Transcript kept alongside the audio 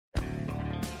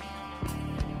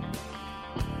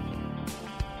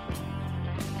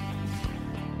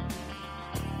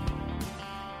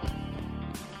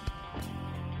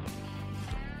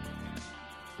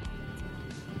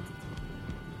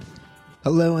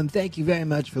Hello, and thank you very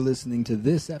much for listening to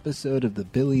this episode of the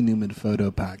Billy Newman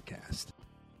Photo Podcast.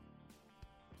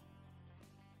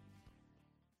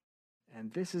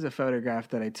 And this is a photograph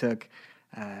that I took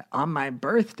on my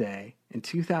birthday in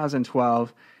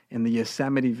 2012 in the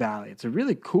Yosemite Valley. It's a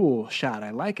really cool shot.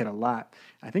 I like it a lot.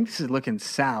 I think this is looking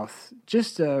south,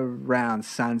 just around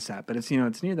sunset, but it's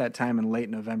near that time in late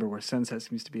November where sunset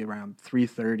seems to be around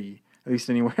 3:30, at least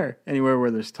anywhere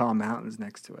where there's tall mountains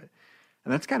next to it.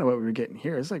 And that's kind of what we were getting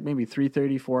here. It's like maybe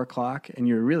 3:30, 4 o'clock, and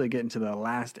you're really getting to the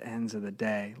last ends of the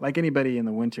day. Like anybody in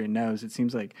the winter knows, it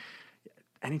seems like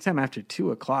anytime after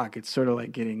 2 o'clock, it's sort of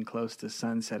like getting close to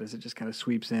sunset as it just kind of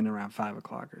sweeps in around 5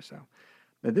 o'clock or so.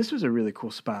 But this was a really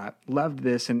cool spot. Loved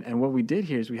this. And what we did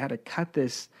here is we had to cut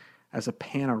this as a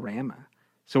panorama.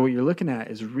 So what you're looking at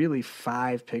is really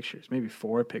 5 pictures, maybe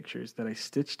 4 pictures that I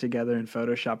stitched together in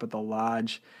Photoshop at the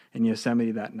lodge in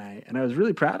Yosemite that night. And I was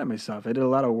really proud of myself. I did a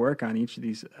lot of work on each of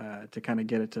these to kind of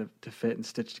get it to fit and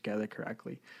stitch together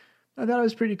correctly. I thought it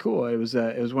was pretty cool. It was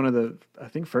one of the, I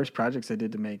think, first projects I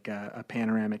did to make a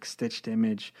panoramic stitched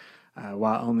image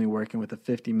while only working with a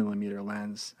 50 millimeter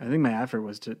lens. I think my effort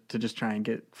was to just try and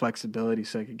get flexibility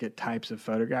so I could get types of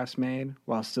photographs made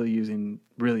while still using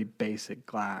really basic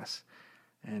glass.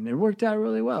 And it worked out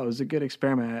really well. It was a good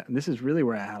experiment. And this is really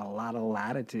where I had a lot of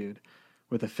latitude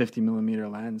with a 50 millimeter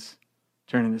lens,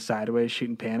 turning it sideways,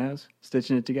 shooting panos,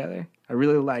 stitching it together. I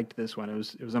really liked this one. It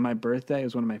was on my birthday. It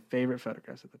was one of my favorite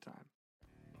photographs at the time.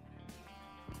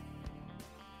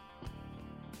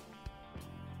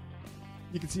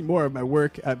 You can see more of my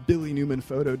work at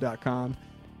billynewmanphoto.com.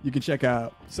 You can check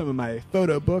out some of my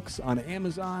photo books on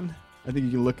Amazon. I think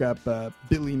you can look up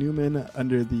Billy Newman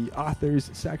under the authors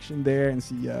section there and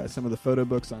see some of the photo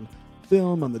books on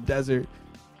film, on the desert,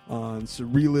 on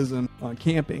surrealism, on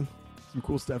camping. Some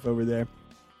cool stuff over there.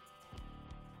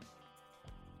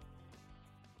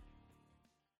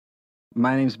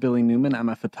 My name's Billy Newman. I'm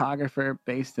a photographer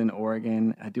based in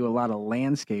Oregon. I do a lot of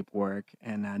landscape work,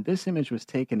 and this image was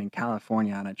taken in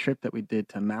California on a trip that we did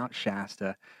to Mount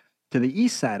Shasta, to the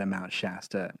east side of Mount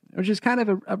Shasta, which is kind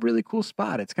of a really cool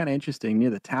spot. It's kind of interesting, near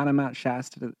the town of Mount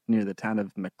Shasta, near the town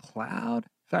of McLeod,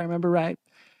 if I remember right.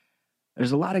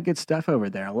 There's a lot of good stuff over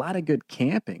there, a lot of good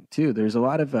camping, too. There's a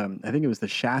lot of, I think it was the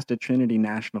Shasta Trinity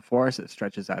National Forest that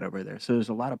stretches out over there. So there's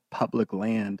a lot of public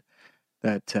land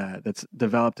that's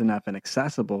developed enough and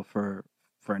accessible for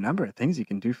a number of things you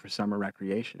can do for summer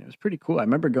recreation. It was pretty cool. I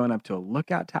remember going up to a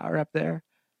lookout tower up there,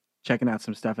 checking out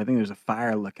some stuff. I think there's a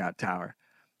fire lookout tower.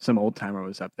 Some old timer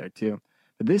was up there too.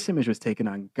 But this image was taken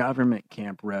on Government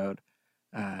Camp Road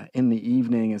in the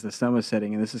evening as the sun was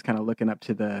setting. And this is kind of looking up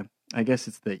to I guess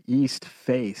it's the east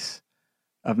face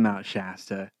of Mount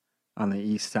Shasta on the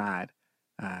east side.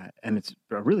 And it's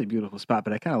a really beautiful spot,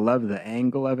 but I kind of love the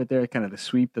angle of it there, kind of the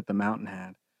sweep that the mountain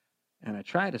had. And I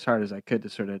tried as hard as I could to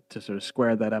sort of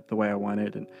square that up the way I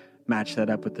wanted and match that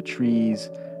up with the trees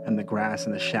and the grass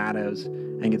and the shadows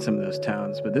and get some of those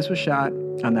tones. But this was shot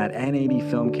on that N80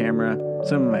 film camera,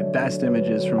 some of my best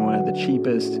images from one of the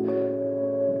cheapest,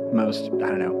 most,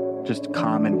 just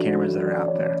common cameras that are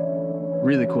out there.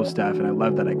 Really cool stuff, and I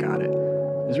love that I got it.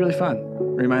 It was really fun.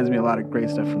 It reminds me a lot of great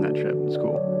stuff from that trip. It's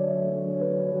cool.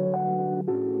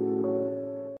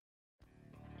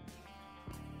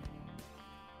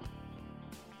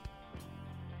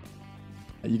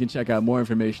 You can check out more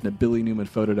information at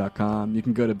billynewmanphoto.com. You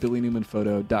can go to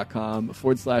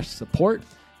billynewmanphoto.com/support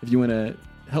if you want to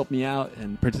help me out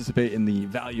and participate in the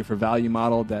value for value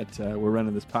model that we're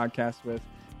running this podcast with.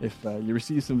 If you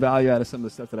receive some value out of some of the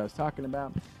stuff that I was talking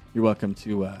about, you're welcome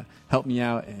to help me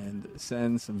out and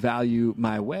send some value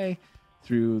my way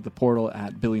through the portal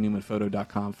at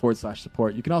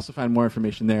billynewmanphoto.com/support. You can also find more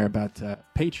information there about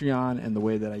Patreon and the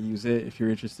way that I use it if you're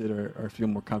interested or feel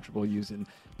more comfortable using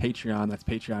Patreon. That's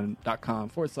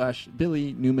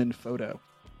patreon.com/BillyNewmanPhoto.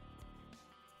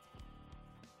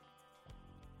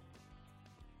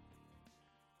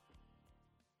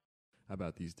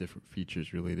 About these different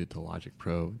features related to Logic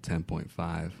Pro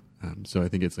 10.5. So I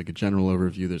think it's like a general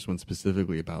overview. There's one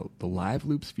specifically about the Live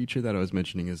Loops feature that I was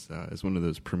mentioning is one of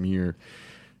those premier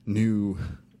new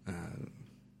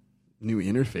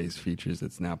interface features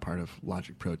that's now part of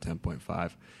Logic Pro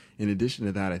 10.5. In addition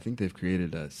to that, I think they've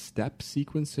created a step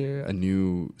sequencer, a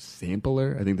new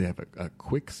sampler. I think they have a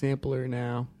quick sampler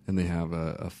now, and they have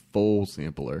a full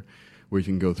sampler where you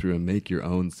can go through and make your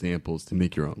own samples to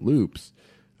make your own loops.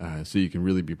 So you can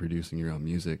really be producing your own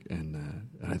music, and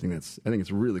I think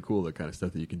it's really cool, the kind of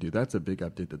stuff that you can do. That's a big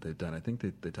update that they've done. I think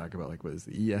they talk about like what is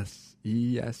the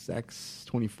ESX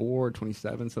 24,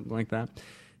 27, something like that.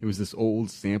 It was this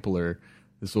old sampler,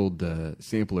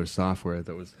 sampler software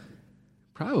that was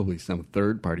probably some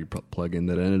third-party plugin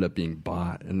that ended up being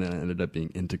bought and then ended up being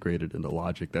integrated into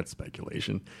Logic. That's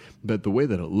speculation. But the way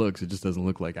that it looks, it just doesn't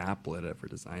look like Apple had ever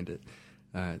designed it.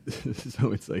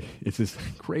 So it's this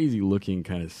crazy looking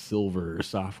kind of silver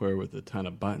software with a ton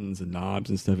of buttons and knobs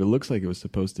and stuff. It looks like it was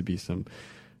supposed to be some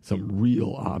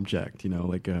real object,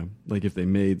 like if they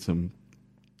made some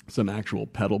actual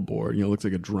pedal board, it looks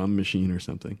like a drum machine or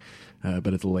something,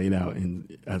 but it's laid out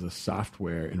as a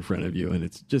software in front of you, and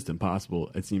it's just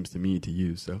impossible, it seems to me, to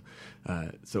use.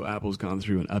 So Apple's gone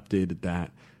through and updated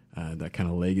that kind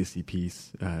of legacy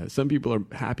piece. Some people are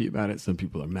happy about it. Some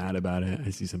people are mad about it.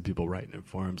 I see some people writing in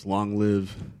forums, long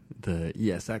live the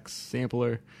ESX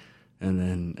sampler. And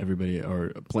then everybody,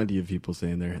 or plenty of people,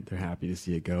 saying they're happy to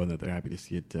see it go and that they're happy to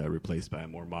see it replaced by a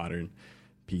more modern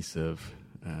piece of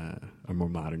a more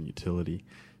modern utility.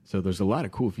 So there's a lot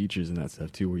of cool features in that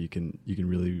stuff too, where you can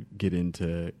really get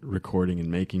into recording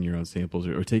and making your own samples,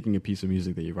 or taking a piece of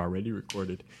music that you've already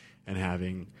recorded and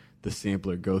having the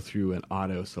sampler go through and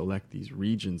auto select these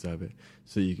regions of it,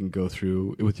 so you can go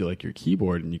through with your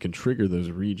keyboard, and you can trigger those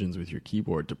regions with your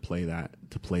keyboard to play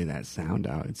that sound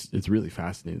out. It's really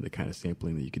fascinating, the kind of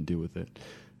sampling that you can do with it.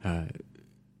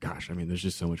 There's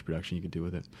just so much production you can do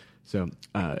with it. So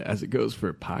as it goes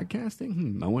for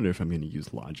podcasting, I wonder if I'm going to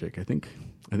use Logic. I think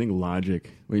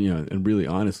Logic, and really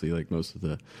honestly, like most of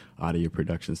the audio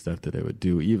production stuff that I would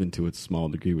do, even to its small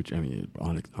degree, which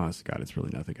honest to God, it's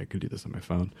really nothing. I could do this on my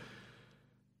phone,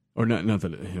 or not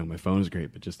that my phone is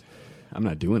great, but just I'm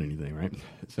not doing anything, right?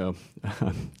 So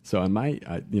I might,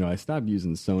 I stopped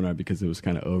using Sonar because it was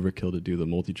kind of overkill to do the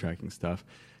multi-tracking stuff.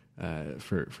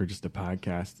 For just a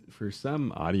podcast. For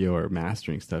some audio or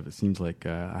mastering stuff, it seems like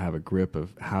I have a grip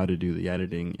of how to do the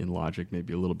editing in Logic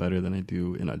maybe a little better than I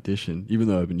do in Audition, even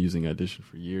though I've been using Audition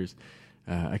for years.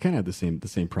 I kind of have the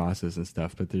same process and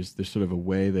stuff, but there's sort of a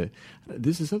way that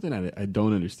this is something I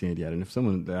don't understand yet. And if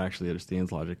someone that actually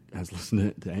understands Logic has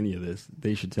listened to any of this,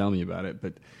 they should tell me about it.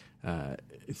 But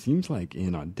it seems like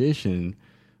in Audition,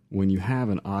 when you have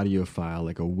an audio file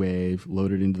like a wave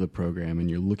loaded into the program and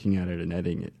you're looking at it and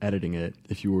editing it,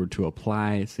 if you were to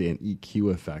apply, say, an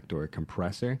EQ effect or a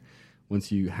compressor,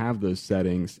 once you have those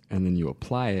settings and then you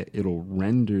apply it, it'll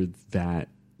render that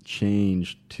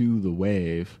change to the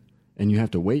wave, and you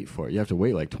have to wait for it. You have to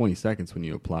wait like 20 seconds when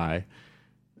you apply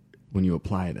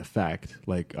an effect,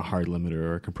 like a hard limiter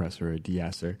or a compressor or a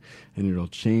de-esser, and it'll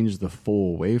change the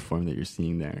full waveform that you're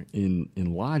seeing there. In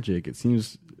Logic, it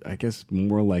seems, I guess,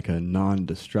 more like a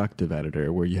non-destructive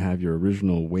editor, where you have your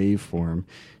original waveform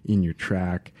in your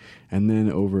track, and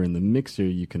then over in the mixer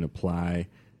you can apply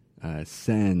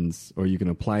sends, or you can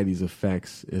apply these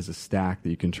effects as a stack that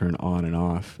you can turn on and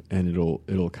off, and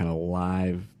it'll kind of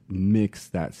live mix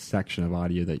that section of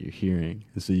audio that you're hearing.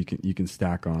 And so you can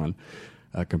stack on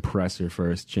a compressor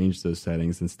first, change those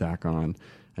settings, and stack on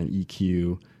an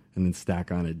EQ, and then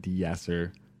stack on a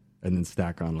de-esser, and then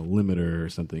stack on a limiter or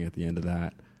something at the end of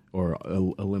that, or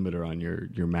a limiter on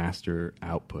your master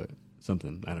output,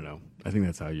 something. I don't know. I think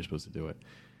that's how you're supposed to do it.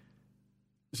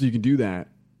 So you can do that,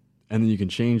 and then you can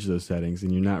change those settings,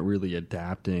 and you're not really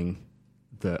adapting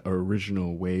the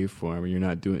original waveform, or you're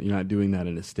not doing that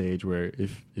in a stage where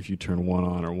if you turn one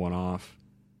on or one off,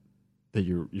 that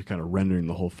you're kind of rendering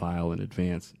the whole file in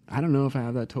advance. I don't know if I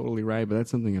have that totally right, but that's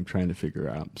something I'm trying to figure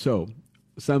out. So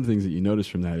some things that you notice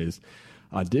from that is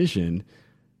Audition,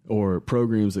 or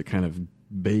programs that kind of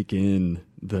bake in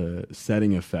the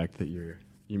setting effect that you're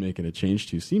making a change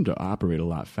to, seem to operate a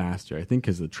lot faster. I think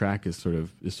because the track is sort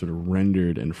of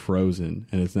rendered and frozen,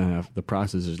 and the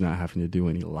processor is not having to do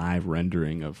any live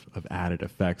rendering of added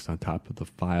effects on top of the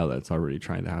file that's already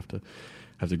trying to have to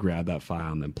grab that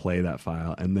file and then play that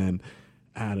file, and then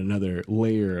add another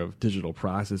layer of digital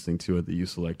processing to it that you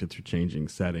selected through changing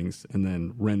settings, and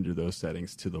then render those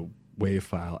settings to the WAV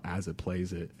file as it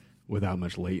plays it without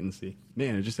much latency.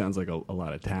 Man, it just sounds like a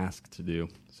lot of tasks to do.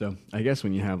 So I guess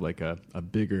when you have like a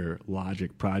bigger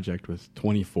Logic project with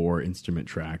 24 instrument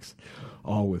tracks,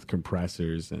 all with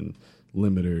compressors and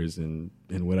limiters and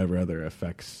whatever other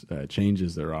effects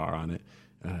changes there are on it,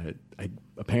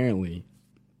 apparently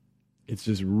it's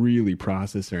just really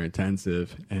processor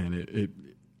intensive, and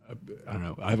I don't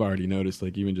know, I've already noticed,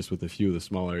 like, even just with a few of the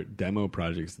smaller demo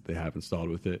projects that they have installed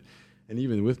with it, and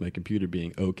even with my computer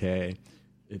being okay,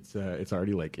 it's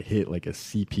already like hit like a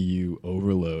CPU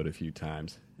overload a few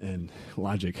times. And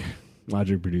Logic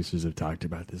producers have talked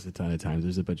about this a ton of times.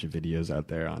 There's a bunch of videos out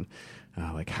there on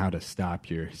like how to stop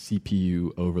your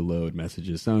CPU overload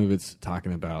messages. Some of it's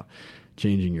talking about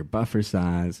changing your buffer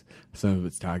size. Some of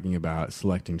it's talking about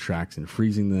selecting tracks and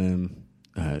freezing them.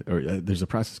 there's a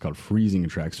process called freezing a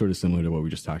track, sort of similar to what we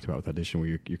just talked about with Audition,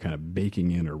 where you're kind of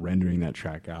baking in or rendering that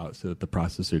track out so that the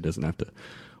processor doesn't have to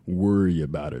worry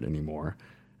about it anymore.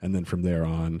 And then from there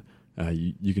on,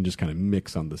 you can just kind of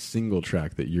mix on the single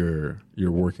track that you're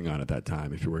working on at that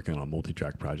time. If you're working on a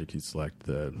multi-track project, you select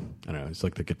the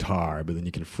guitar, but then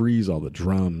you can freeze all the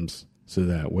drums so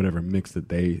that whatever mix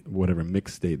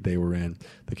state they were in,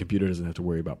 the computer doesn't have to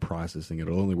worry about processing.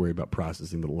 It'll only worry about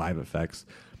processing the live effects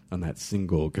on that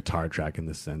single guitar track in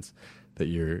the sense that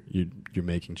you're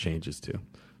making changes to.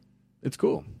 It's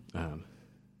cool.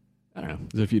 I don't know.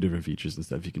 There's a few different features and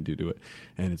stuff you can do to it,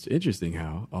 and it's interesting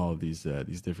how all of these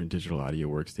different digital audio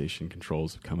workstation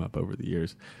controls have come up over the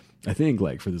years. I think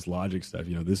like for this Logic stuff,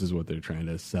 this is what they're trying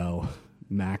to sell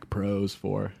Mac Pros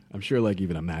for. I'm sure like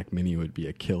even a Mac Mini would be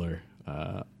a killer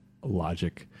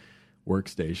Logic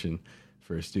workstation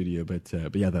for a studio, but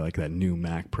yeah, they're like that new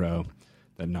Mac Pro,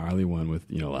 that gnarly one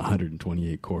with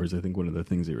 128 cores. I think one of the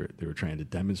things they were trying to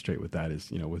demonstrate with that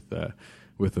is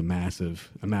with a massive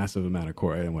amount of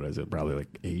core, and what is it, probably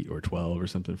like 8 or 12 or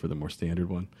something for the more standard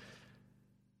one.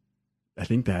 I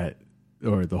think that,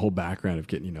 or the whole background of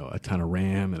getting a ton of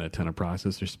RAM and a ton of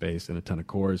processor space and a ton of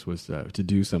cores was to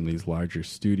do some of these larger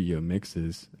studio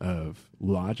mixes of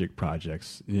Logic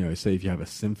projects. Say if you have a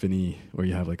symphony or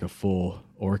you have like a full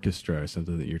orchestra or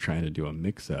something that you're trying to do a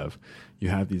mix of, you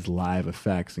have these live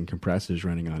effects and compressors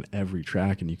running on every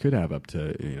track, and you could have up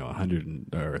to 100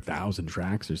 or 1,000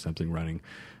 tracks or something running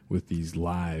with these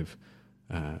live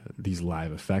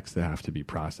effects that have to be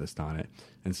processed on it.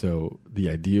 And so the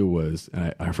idea was,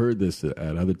 and I've heard this at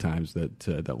other times,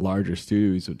 that larger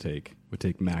studios would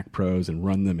take Mac Pros and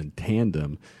run them in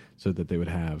tandem so that they would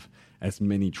have as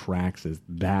many tracks as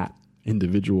that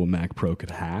individual Mac Pro could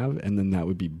have, and then that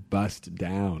would be bussed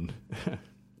down.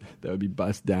 That would be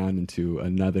bussed down into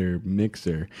another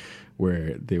mixer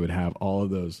where they would have all of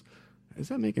those. Is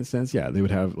that making sense? Yeah, they would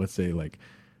have, let's say, like,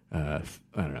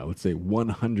 let's say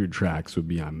 100 tracks would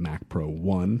be on Mac Pro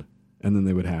 1, and then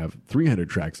they would have 300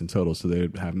 tracks in total, so they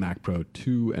would have Mac Pro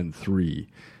 2 and 3,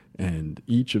 and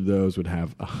each of those would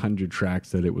have 100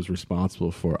 tracks that it was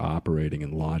responsible for operating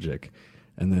in Logic,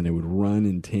 and then it would run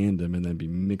in tandem and then be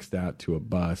mixed out to a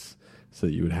bus so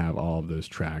that you would have all of those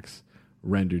tracks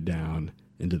rendered down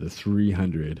into the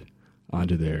 300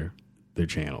 onto their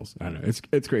channels. I don't know.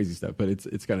 It's crazy stuff, but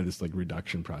it's kind of this like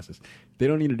reduction process. They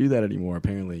don't need to do that anymore,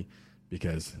 apparently,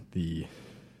 because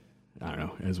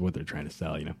is what they're trying to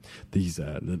sell. These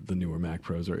the newer Mac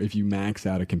Pros, or if you max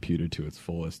out a computer to its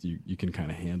fullest, you can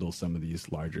kind of handle some of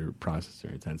these larger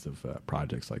processor intensive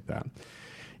projects like that.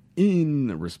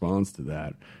 In response to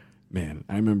that, man,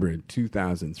 I remember in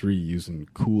 2003 using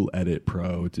Cool Edit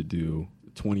Pro to do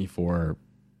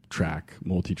 24-track,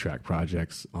 multi-track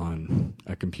projects on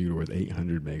a computer with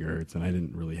 800 megahertz, and I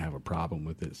didn't really have a problem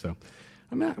with it. So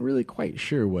I'm not really quite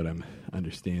sure what I'm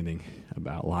understanding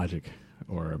about Logic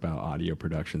or about audio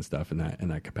production stuff in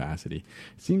that capacity.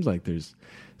 It seems like there's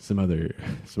some other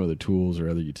tools or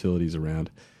other utilities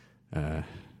around,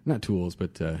 not tools,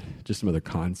 but just some other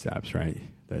concepts, right?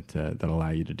 That allow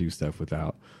you to do stuff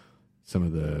without some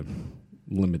of the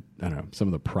some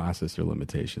of the processor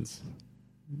limitations.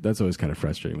 That's always kind of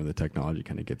frustrating when the technology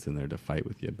kind of gets in there to fight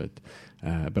with you. But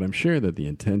I'm sure that the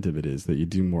intent of it is that you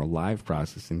do more live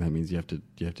processing. That means you have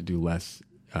to do less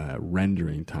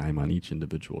rendering time on each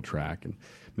individual track. And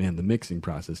man, the mixing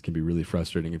process can be really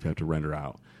frustrating if you have to render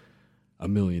out a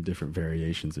million different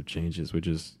variations of changes, which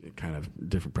is kind of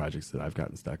different projects that I've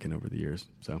gotten stuck in over the years.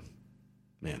 So,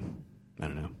 man, I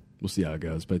don't know. We'll see how it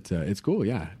goes. But it's cool,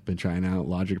 yeah. Been trying out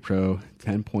Logic Pro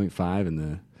 10.5 and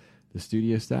the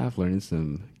studio staff, learning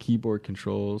some keyboard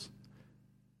controls,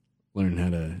 learning how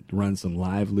to run some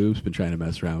live loops, been trying to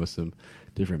mess around with some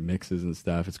different mixes and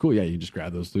stuff. It's cool, yeah. You just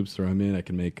grab those loops, throw them in. I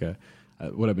can make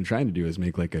what I've been trying to do is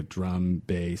make like a drum,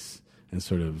 bass, and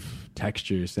sort of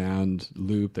texture sound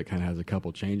loop that kind of has a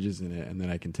couple changes in it, and then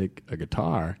I can take a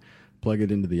guitar, plug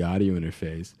it into the audio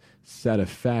interface, set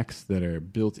effects that are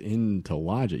built into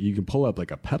Logic. You can pull up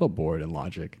like a pedal board in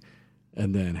Logic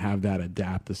and then have that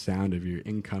adapt the sound of your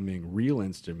incoming real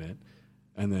instrument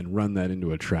and then run that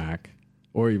into a track,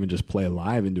 or even just play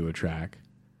live into a track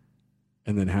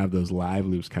and then have those live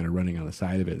loops kind of running on the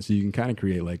side of it. So you can kind of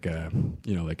create like a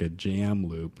jam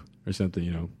loop or something.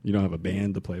 You don't have a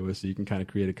band to play with, so you can kind of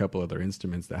create a couple other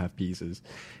instruments that have pieces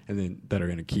and then that are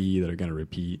in a key, that are going to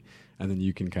repeat, and then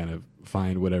you can kind of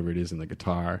find whatever it is in the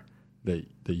guitar that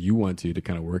you want to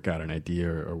kind of work out an idea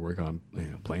or work on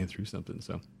playing through something.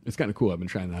 So it's kind of cool. I've been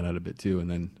trying that out a bit too. And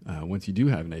then once you do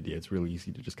have an idea, it's really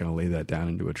easy to just kind of lay that down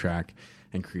into a track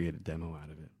and create a demo out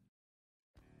of it.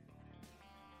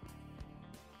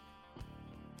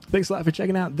 Thanks a lot for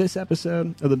checking out this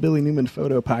episode of the Billy Newman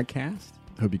Photo Podcast.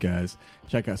 Hope you guys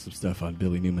check out some stuff on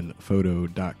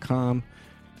billynewmanphoto.com.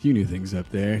 A few new things up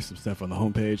there, some stuff on the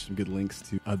homepage, some good links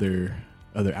to other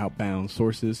outbound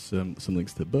sources, some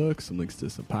links to books, some links to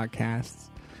some podcasts,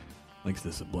 links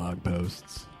to some blog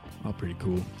posts. All pretty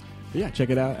cool. But yeah, check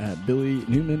it out at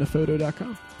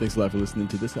billynewmanphoto.com. Thanks a lot for listening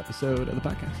to this episode of the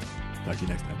podcast. Talk to you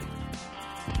next time.